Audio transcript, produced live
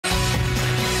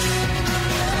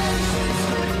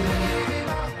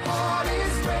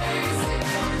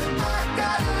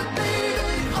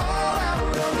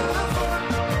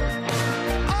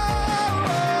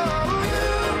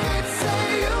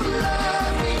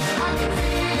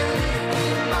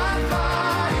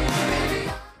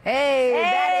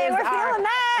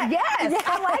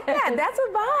That's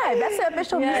a vibe. That's the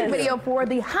official music video for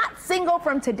the hot single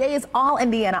from today's All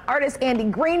Indiana artist, Andy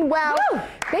Greenwell. Woo!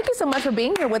 Thank you so much for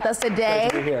being here with us today.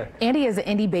 Great to be here. Andy is an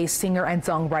indie-based singer and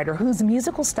songwriter whose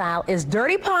musical style is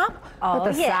dirty pop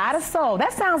with a side of soul.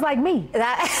 That sounds like me.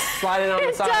 Sliding on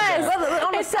the side.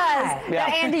 On the side. Yeah.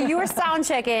 Now, Andy, you were sound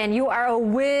checking. You are a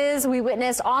whiz. We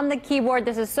witnessed on the keyboard.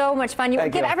 This is so much fun. You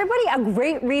give everybody a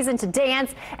great reason to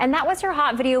dance, and that was your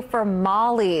hot video for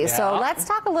Molly. Yeah. So let's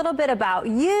talk a little bit about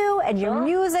you and your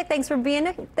music. Thanks for being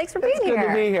here. It's good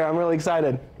to be here. I'm really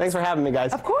excited. Thanks for having me,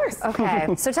 guys. Of course. Okay.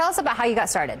 So tell us about how you got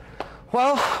started.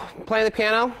 Well, playing the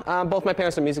piano. Both my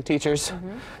parents are music teachers,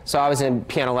 so I was in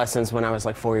piano lessons when I was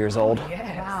like 4 years old.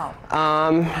 Wow.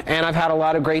 And I've had a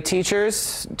lot of great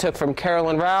teachers. Took from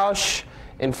Carolyn Roush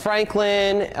in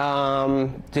Franklin,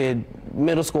 did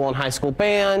middle school and high school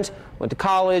band, went to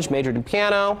college, majored in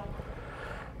piano,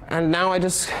 and now I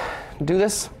just do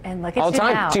this and look at all the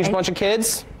time. Now. Teach a bunch of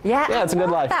kids. Yeah, it's a good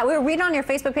life. That. We were reading on your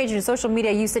Facebook page and your social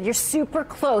media, you said you're super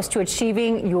close to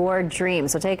achieving your dream.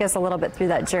 So take us a little bit through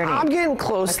that journey. I'm getting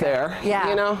close there. Yeah.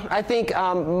 You know, I think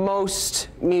most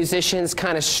musicians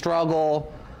kind of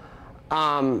struggle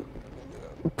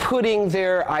putting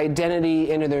their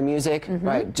identity into their music,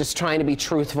 right? Just trying to be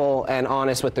truthful and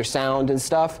honest with their sound and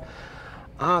stuff.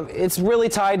 It's really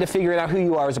tied to figuring out who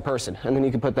you are as a person, and then you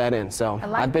can put that in. So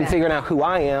I've been figuring out who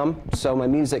I am, so my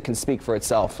music can speak for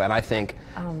itself, and I think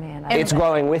it's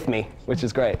growing with me, which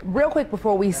is great. Real quick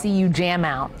before we see you jam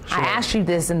out, I asked you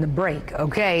this in the break,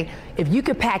 okay? If you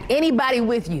could pack anybody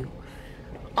with you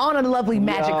on a lovely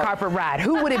magic carpet ride,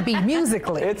 who would it be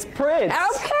musically? It's Prince.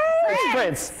 Okay. It's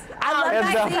Prince. I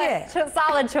love to see it.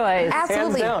 Solid choice.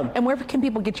 Absolutely. And where can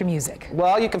people get your music?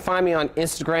 Well, you can find me on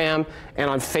Instagram and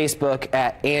on Facebook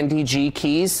at Andy G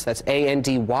Keys. That's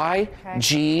A-N-D-Y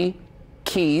G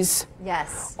Keys.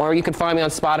 Yes. Or you can find me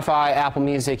on Spotify, Apple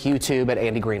Music, YouTube at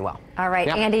Andy Greenwell. All right,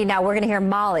 Andy, now we're going to hear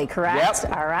Molly, correct?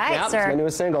 Yep. All right, yep, sir. It's my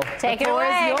newest single. Take it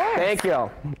away. Thank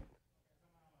you.